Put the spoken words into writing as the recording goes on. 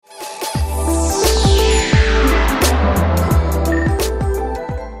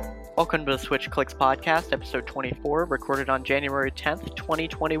Welcome to the Switch Clicks Podcast, episode 24, recorded on January 10th,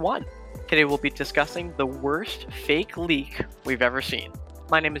 2021. Today we'll be discussing the worst fake leak we've ever seen.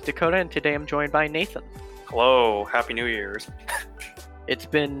 My name is Dakota, and today I'm joined by Nathan. Hello, Happy New Year's. It's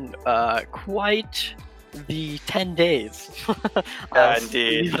been quite the 10 days.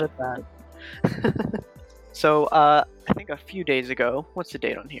 Indeed. Leave it at that. So, I think a few days ago, what's the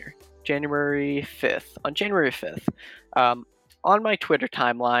date on here? January 5th. On January 5th, on my Twitter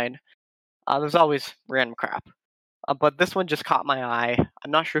timeline, there's always random crap. But this one just caught my eye.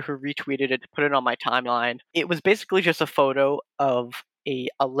 I'm not sure who retweeted it to put it on my timeline. It was basically just a photo of a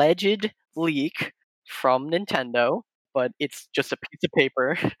alleged leak from Nintendo, but it's just a piece of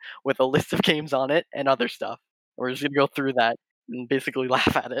paper with a list of games on it and other stuff. We're just going to go through that and basically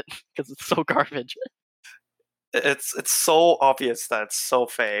laugh at it because it's so garbage. It's so obvious that it's so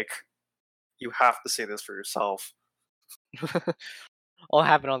fake. You have to see this for yourself. I'll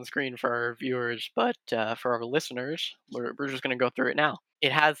have it on the screen for our viewers, but for our listeners, we're just going to go through it now.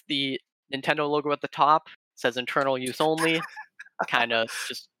 It has the Nintendo logo at the top, says internal use only, kind of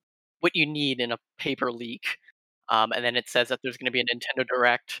just what you need in a paper leak. And then it says that there's going to be a Nintendo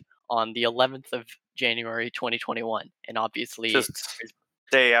Direct on the 11th of January 2021. And obviously, Just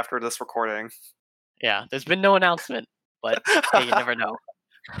day after this recording. Yeah, there's been no announcement, but hey, you never know.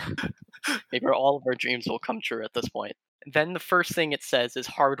 Maybe all of our dreams will come true at this point. Then the first thing it says is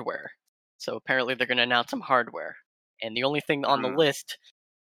hardware. So apparently they're going to announce some hardware. And the only thing on the list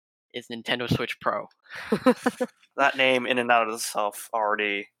is Nintendo Switch Pro. That name in and out of itself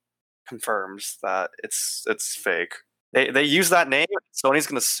already confirms that it's fake. They use that name, Sony's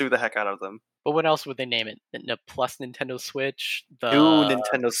going to sue the heck out of them. But what else would they name it? The Plus Nintendo Switch? The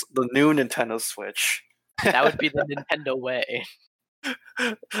new Nintendo Switch. That would be the Nintendo way.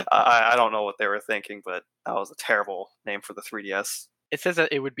 I don't know what they were thinking, but that was a terrible name for the 3DS. It says that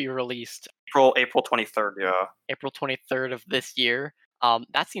it would be released April 23rd, yeah. April 23rd of this year.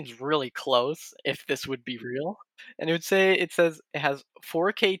 That seems really close if this would be real. And it says it has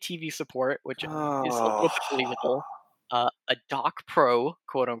 4K TV support, which is a little bit believable. A Dock Pro,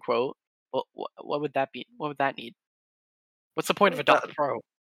 quote unquote. What would that be? What would that need? What's the point of a Dock Pro?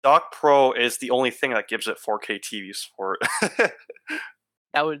 Dock Pro is the only thing that gives it 4K TV support.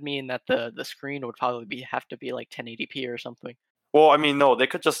 That would mean that the screen would probably have to be like 1080p or something. Well, I mean, no, they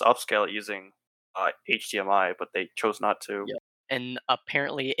could just upscale it using HDMI, but they chose not to. Yeah. And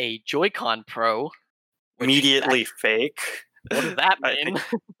apparently a Joy-Con Pro. Immediately fake. What does that mean?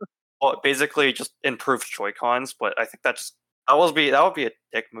 Well, it basically just improves Joy-Cons, but I think that would be a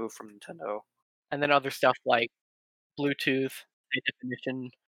dick move from Nintendo. And then other stuff like Bluetooth, high definition,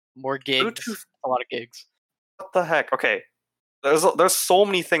 more gigs, Bluetooth. a lot of gigs. What the heck? Okay, there's so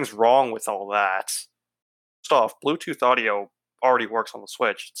many things wrong with all that. First off, Bluetooth audio already works on the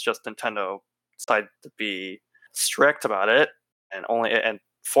Switch. It's just Nintendo decided to be strict about it and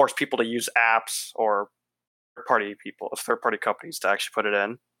force people to use apps or third party companies to actually put it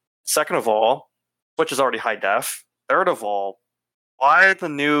in. Second of all, Switch is already high def. Third of all, why is that a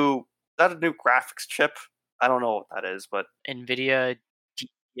new graphics chip? I don't know what that is, but NVIDIA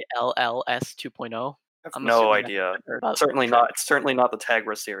DLLS 2.0. I have no idea. Certainly not. It's certainly not the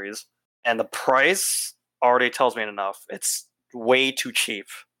Tegra series. And the price already tells me enough. It's way too cheap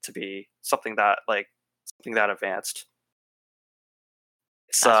to be something that advanced.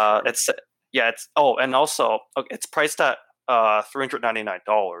 It's priced at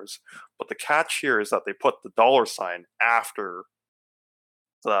 $399. But the catch here is that they put the dollar sign after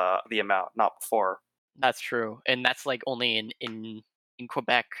the amount, not before. That's true, and that's like only in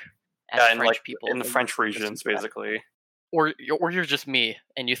Quebec. Yeah, in the French regions, basically. Or you're just me,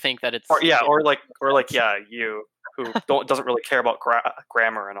 and you think that it's you who doesn't really care about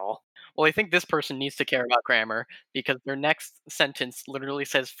grammar and all. Well, I think this person needs to care about grammar because their next sentence literally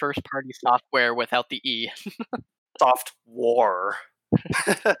says first-party software without the E. Soft war.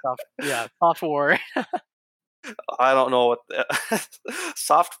 Soft war. I don't know what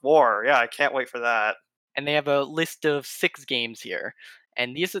soft war. Yeah, I can't wait for that. And they have a list of 6 games here,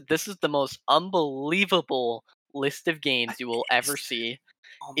 and this is the most unbelievable list of games you will ever see.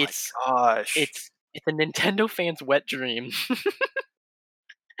 Oh my gosh! It's a Nintendo fan's wet dream.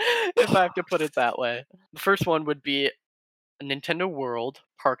 If I have to put it that way. The first one would be a Nintendo World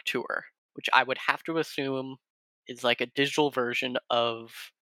Park Tour, which I would have to assume is like a digital version of...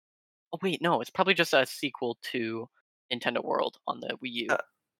 Oh wait, no, it's probably just a sequel to Nintendo World on the Wii U. Well,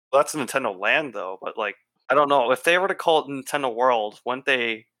 that's Nintendo Land, though, but I don't know. If they were to call it Nintendo World, wouldn't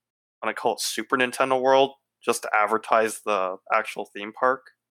they want to call it Super Nintendo World just to advertise the actual theme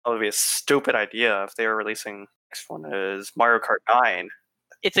park? That would be a stupid idea if they were releasing... Next one is Mario Kart 9.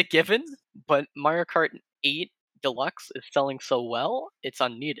 It's a given, but Mario Kart 8 Deluxe is selling so well, it's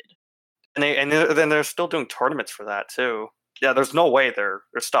unneeded. Then they're still doing tournaments for that too. Yeah, there's no way they're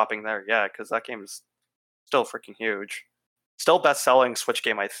stopping there. Yeah, because that game is still freaking huge. Still best selling Switch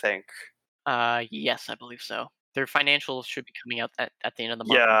game, I think. Yes, I believe so. Their financials should be coming out at the end of the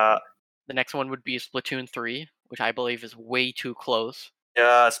month. Yeah, The next one would be Splatoon 3, which I believe is way too close.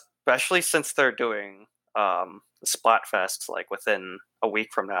 yeah, especially since they're doing the Splatfest like within a week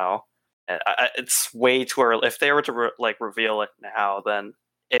from now. It's way too early. If they were to reveal it now, then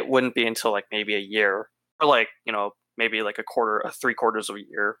it wouldn't be until like maybe a year, or like maybe like three quarters of a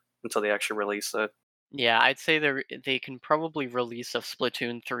year until they actually release it. Yeah, I'd say they can probably release a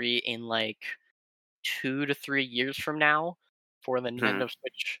Splatoon 3 in like 2 to 3 years from now for the Hmm. Nintendo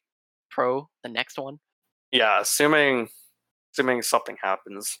Switch Pro, the next one. Yeah, assuming something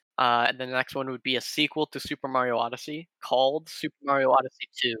happens. And then the next one would be a sequel to Super Mario Odyssey called Super Mario Odyssey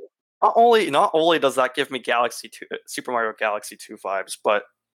 2. Not only does that give me Super Mario Galaxy 2 vibes, but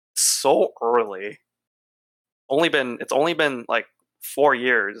so early. It's only been like 4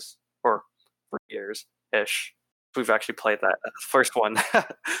 years or 3 years ish. We've actually played that first one.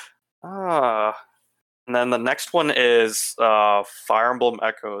 ah, and then the next one is Fire Emblem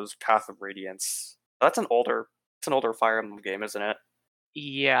Echoes: Path of Radiance. It's an older Fire Emblem game, isn't it?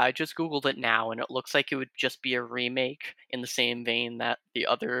 Yeah, I just googled it now, and it looks like it would just be a remake in the same vein that the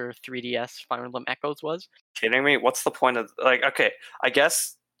other 3DS Fire Emblem Echoes was. Kidding me? What's the point of like? Okay, I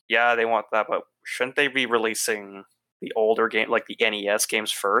guess yeah, they want that, but shouldn't they be releasing the older game, like the NES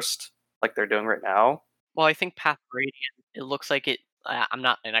games first, like they're doing right now? Well, I think Path of Radiant, it looks like it. I'm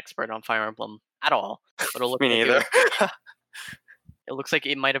not an expert on Fire Emblem at all, but Me neither. it looks like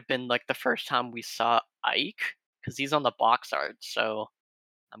it might have been like the first time we saw Ike because he's on the box art. So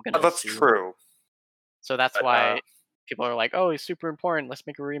I'm gonna That's assume. true. So that's But why people are like, "Oh, he's super important. Let's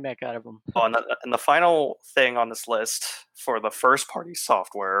make a remake out of him." and the final thing on this list for the first party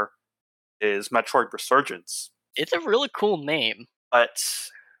software is Metroid Resurgence. It's a really cool name. But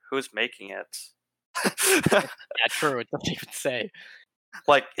who's making it? Yeah, true. It doesn't even say.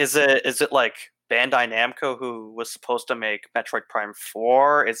 Like, is it like Bandai Namco who was supposed to make Metroid Prime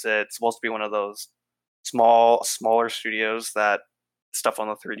 4? Is it supposed to be one of those smaller studios that stuff on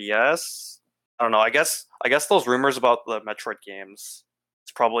the 3DS? I don't know. I guess those rumors about the Metroid games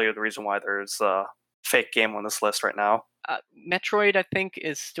is probably the reason why there's a fake game on this list right now. Metroid, I think,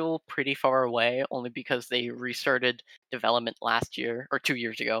 is still pretty far away, only because they restarted development last year or 2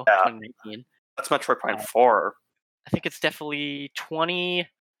 years ago, Yeah, 2019. that's Metroid Prime Uh, 4. I think it's definitely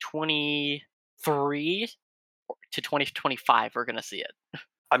 2023 to 2025. We're gonna see it.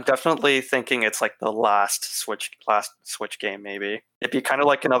 I'm definitely thinking it's like the last Switch game. Maybe it'd be kind of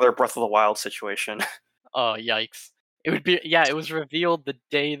like another Breath of the Wild situation. Oh yikes! It would be yeah. It was revealed the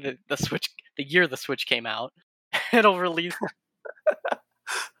day that the year the Switch came out. It'll release.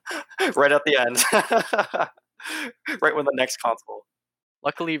 Right at the end, right when the next console.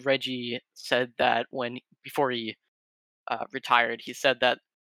 Luckily, Reggie said that before he retired, he said that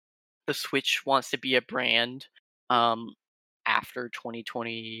the Switch wants to be a brand um, after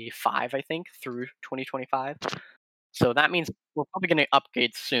 2025, I think, through 2025. So that means we're probably going to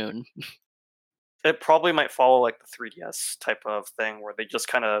upgrade soon. It probably might follow like the 3DS type of thing where they just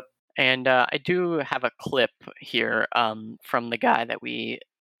kind of. And I do have a clip here from the guy that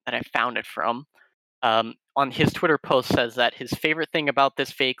I found it from. On his Twitter post says that his favorite thing about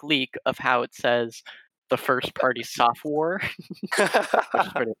this fake leak of how it says the first party software, which is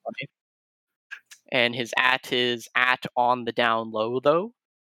pretty funny. And his at is at on the down low though.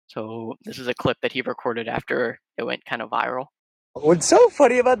 So this is a clip that he recorded after it went kind of viral. What's so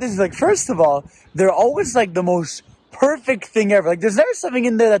funny about this is, like, first of all, they're always like the most perfect thing ever. Like, there's never something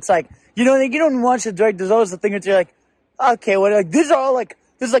in there that's like, like, you don't watch the direct. There's always the thing that you're like, okay, well, like, these are all like,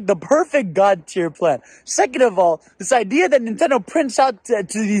 this is like the perfect god tier plan. Second of all, this idea that Nintendo prints out to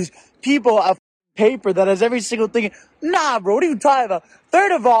these people a paper that has every single thing. Nah, bro, what are you talking about?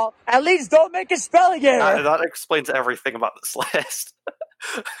 Third of all, at least don't make a spelling error. That explains everything about this list.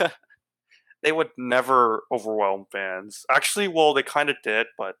 They would never overwhelm fans. Actually, well, they kind of did,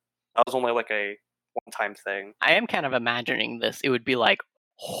 but that was only like a one-time thing. I am kind of imagining this. It would be like,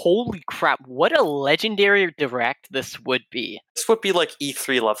 holy crap, what a legendary direct this would be. This would be like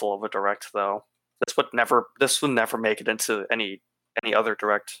E3 level of a direct, though. This would never make it into any other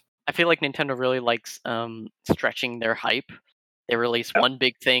direct. I feel like Nintendo really likes stretching their hype. They release one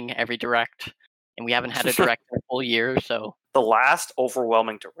big thing every direct, and we haven't had a direct in a full year, so The last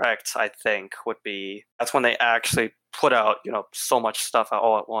overwhelming direct, I think, would be that's when they actually put out, so much stuff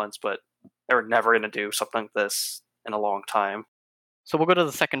all at once, but they were never going to do something like this in a long time. So we'll go to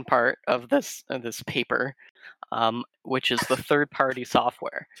the second part of this paper, which is the third-party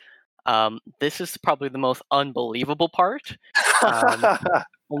software. This is probably the most unbelievable part, um,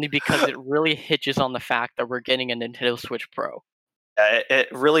 only because it really hitches on the fact that we're getting a Nintendo Switch Pro. Yeah, it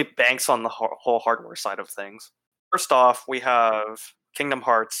really banks on the whole hardware side of things. First off, we have Kingdom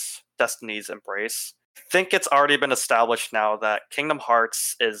Hearts Destiny's Embrace. I think it's already been established now that Kingdom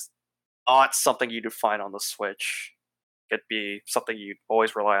Hearts is not something you'd find on the Switch. It'd be something you'd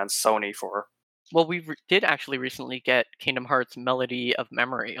always rely on Sony for. Well, we did actually recently get Kingdom Hearts Melody of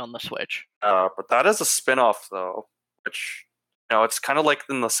Memory on the Switch. But that is a spin-off, though, which, it's kind of like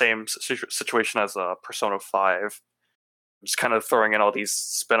in the same situation as Persona 5. Just kind of throwing in all these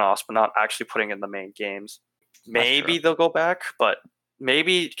spin-offs, but not actually putting in the main games. Maybe they'll go back, but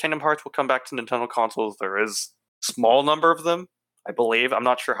maybe Kingdom Hearts will come back to Nintendo consoles. There is a small number of them, I believe. I'm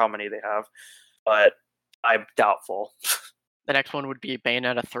not sure how many they have, but I'm doubtful. The next one would be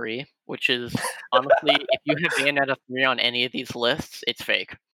Bayonetta 3, which is, honestly, if you have Bayonetta 3 on any of these lists, it's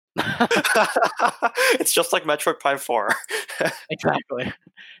fake. It's just like Metroid Prime 4. Exactly.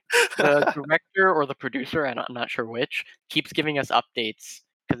 The director or the producer, and I'm not sure which, keeps giving us updates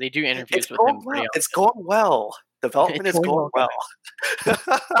because they do interviews with him. Well. It's going well. Development is going well.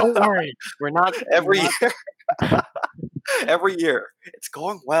 Don't worry, we're not every year. Every year, it's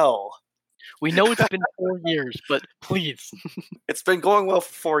going well. We know it's been 4 years, but please. It's been going well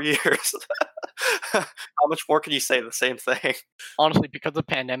for 4 years. How much more can you say the same thing? Honestly, because of the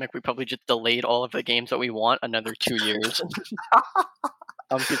pandemic, we probably just delayed all of the games that we want another 2 years.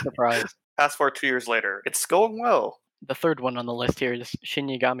 I'm just surprised. Fast forward 2 years later, it's going well. The third one on the list here is Shin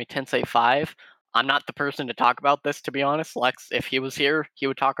Megami Tensei 5. I'm not the person to talk about this, to be honest. Lex, if he was here, he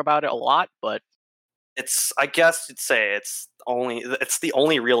would talk about it a lot, but I guess you'd say it's the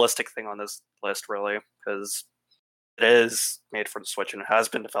only realistic thing on this list, really, because it is made for the Switch and it has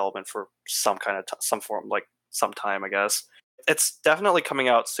been development for some kind of some form, like some time, I guess. It's definitely coming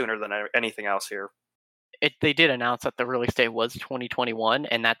out sooner than anything else here. They did announce that the release date was 2021,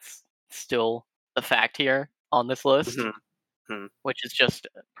 and that's still the fact here on this list, which is just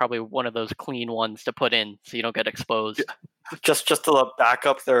probably one of those clean ones to put in so you don't get exposed. Just to back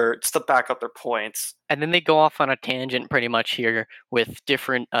up their points. And then they go off on a tangent pretty much here with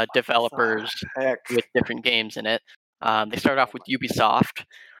different developers with different games in it. They start off with Ubisoft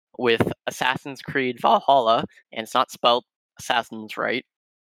with Assassin's Creed Valhalla, and it's not spelled Assassin's right.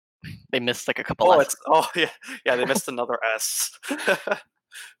 They missed like a couple S. Yeah, they missed another S.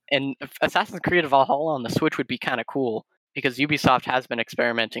 And Assassin's Creed Valhalla on the Switch would be kind of cool because Ubisoft has been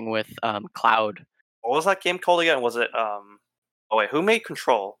experimenting with cloud. What was that game called again? Was it who made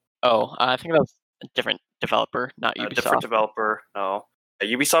Control? I think that was a different developer, not Ubisoft. A different developer, no.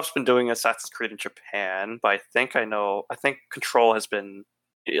 Ubisoft's been doing Assassin's Creed in Japan, but I think Control has been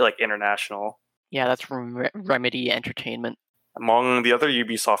like international. Yeah, that's from Remedy Entertainment. Among the other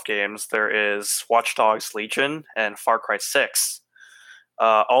Ubisoft games, there is Watch Dogs Legion and Far Cry 6.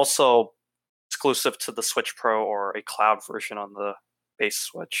 Also exclusive to the Switch Pro or a cloud version on the base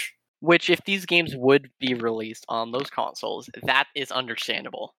Switch. Which, if these games would be released on those consoles, that is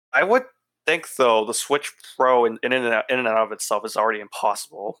understandable. I would think, though, the Switch Pro in and out of itself is already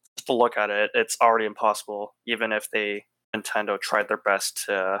impossible. Just to look at it, it's already impossible, even if Nintendo tried their best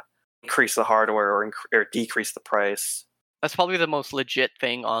to increase the hardware or decrease the price. That's probably the most legit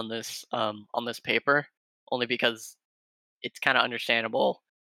thing on this paper, only because it's kind of understandable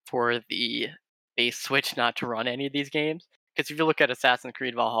for the base Switch not to run any of these games. Because if you look at Assassin's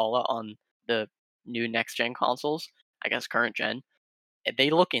Creed Valhalla on the new next-gen consoles, I guess current gen, they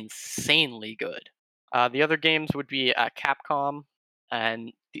look insanely good. The other games would be Capcom,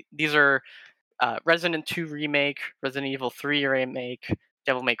 and these are Resident 2 Remake, Resident Evil 3 Remake,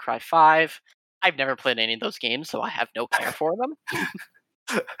 Devil May Cry 5. I've never played any of those games, so I have no care for them.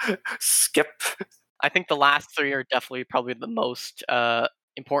 Skip. I think the last three are definitely probably the most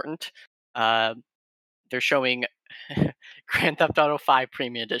important. They're showing Grand Theft Auto 5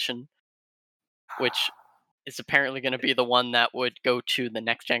 Premium Edition, which is apparently going to be the one that would go to the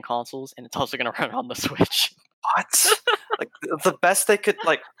next-gen consoles, and it's also going to run on the Switch. What? Like the best they could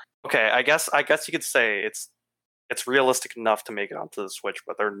okay, I guess you could say it's realistic enough to make it onto the Switch,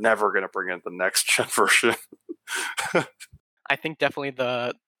 but they're never going to bring in the next-gen version. I think definitely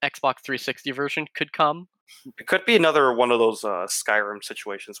the Xbox 360 version could come. It could be another one of those Skyrim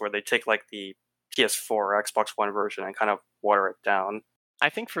situations where they take like the PS4 or Xbox One version and kind of water it down. I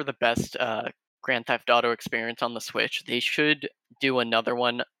think for the best Grand Theft Auto experience on the Switch, they should do another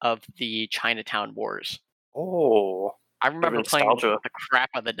one of the Chinatown Wars. Oh, I remember playing the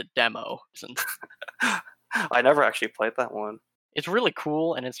crap out of the demo. I never actually played that one. It's really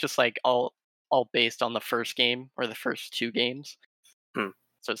cool, and it's just like all based on the first game or the first 2 games. Hmm.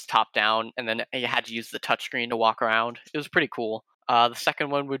 So it's top down, and then you had to use the touchscreen to walk around. It was pretty cool. The second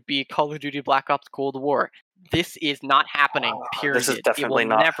one would be Call of Duty Black Ops Cold War. This is not happening, period. This is It definitely will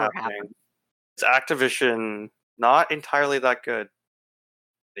not never happening. happen. It's Activision not entirely that good.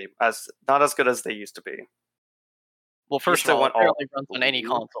 Not as good as they used to be. Well, first of all, it barely runs on any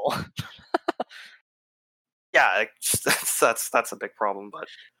console. Yeah, that's a big problem, but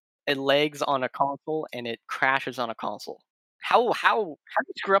It lags on a console and it crashes on a console. How do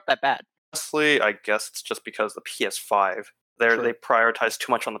you screw up that bad? honestly, I guess it's just because the PS5. True. They prioritize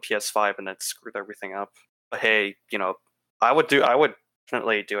too much on the PS5 and it screwed everything up. But hey, I would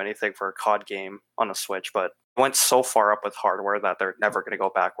definitely do anything for a COD game on a Switch, but it went so far up with hardware that they're never going to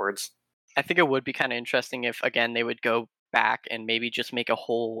go backwards. I think it would be kind of interesting if, again, they would go back and maybe just make a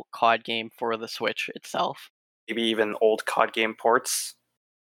whole COD game for the Switch itself. Maybe even old COD game ports.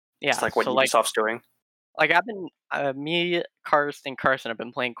 Yeah, It's like what so Ubisoft's doing. Like I've been, me, Carson, have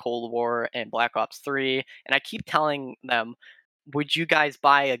been playing Cold War and Black Ops 3, and I keep telling them, would you guys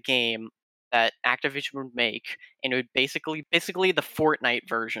buy a game that Activision would make, and it would basically the Fortnite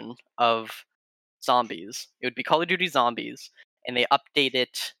version of zombies. It would be Call of Duty Zombies, and they update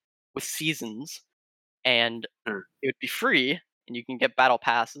it with seasons, and Hmm. it would be free, and you can get battle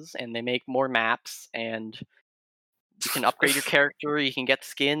passes, and they make more maps, and you can upgrade your character, you can get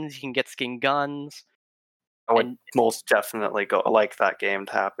skins, you can get skin guns. I would most definitely like that game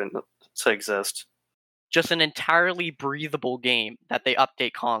to exist. Just an entirely breathable game that they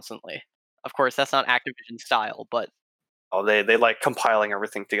update constantly. Of course, that's not Activision style, but Oh, they like compiling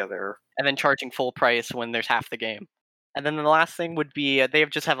everything together. and then charging full price when there's half the game. And then the last thing would be they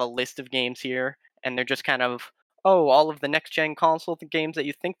just have a list of games here, and they're just kind of, oh, all of the next gen console games that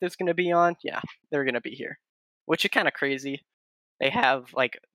you think there's going to be on, yeah, they're going to be here, which is kind of crazy. They have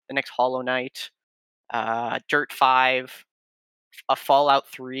like the next Hollow Knight, Dirt 5, a Fallout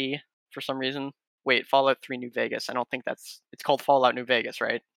 3 for some reason. Wait, Fallout 3 New Vegas. I don't think it's called Fallout New Vegas,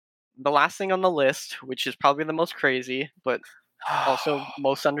 right? The last thing on the list, which is probably the most crazy, but also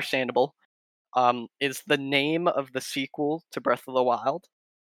most understandable, is the name of the sequel to Breath of the Wild.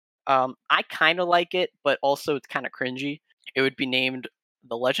 I kind of like it, but also it's kind of cringy. It would be named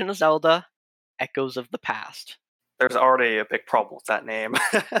The Legend of Zelda: Echoes of the Past. There's already a big problem with that name.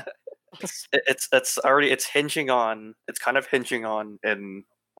 it's kind of hinging on an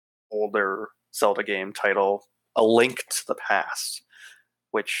older Zelda game title, A Link to the Past,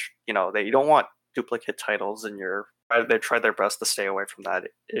 which you don't want duplicate titles in your. They tried their best to stay away from that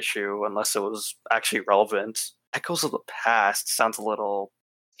issue unless it was actually relevant. Echoes of the Past sounds a little.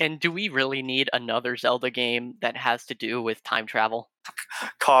 And do we really need another Zelda game that has to do with time travel?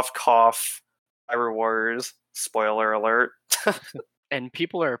 Cough, cough. Hyrule Warriors. Spoiler alert. And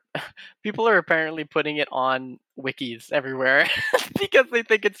people are apparently putting it on wikis everywhere because they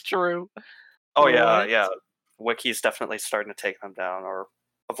think it's true. Oh yeah. Wiki's definitely starting to take them down or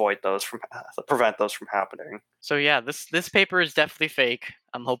prevent those from happening. So yeah, this paper is definitely fake.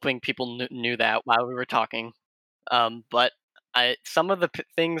 I'm hoping people knew that while we were talking. But some of the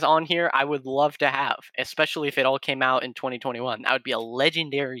things on here I would love to have, especially if it all came out in 2021. That would be a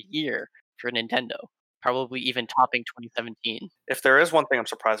legendary year for Nintendo. Probably even topping 2017. If there is one thing I'm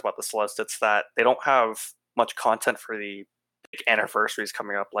surprised about this list, it's that they don't have much content for the big anniversaries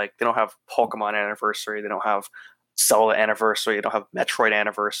coming up. Like, they don't have Pokemon Anniversary, they don't have Zelda Anniversary, they don't have Metroid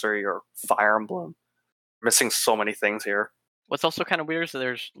Anniversary or Fire Emblem. Missing so many things here. What's also kind of weird is that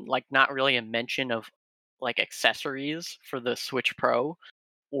there's like not really a mention of like accessories for the Switch Pro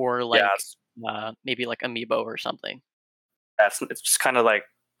or like maybe like Amiibo or something. It's just kind of like,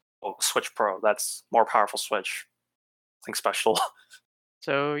 oh, Switch Pro, that's more powerful Switch. Nothing special.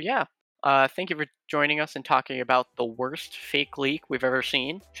 So yeah, thank you for joining us and talking about the worst fake leak we've ever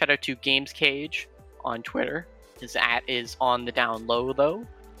seen. Shout out to Games Cage on Twitter. His @ is on the down low though.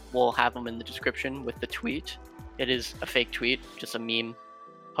 We'll have him in the description with the tweet. It is a fake tweet, just a meme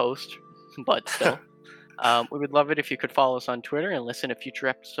post, but still. We would love it if you could follow us on Twitter and listen to future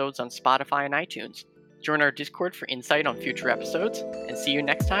episodes on Spotify and iTunes. Join our Discord for insight on future episodes, and see you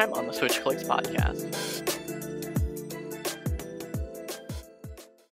next time on the Switch Clicks podcast.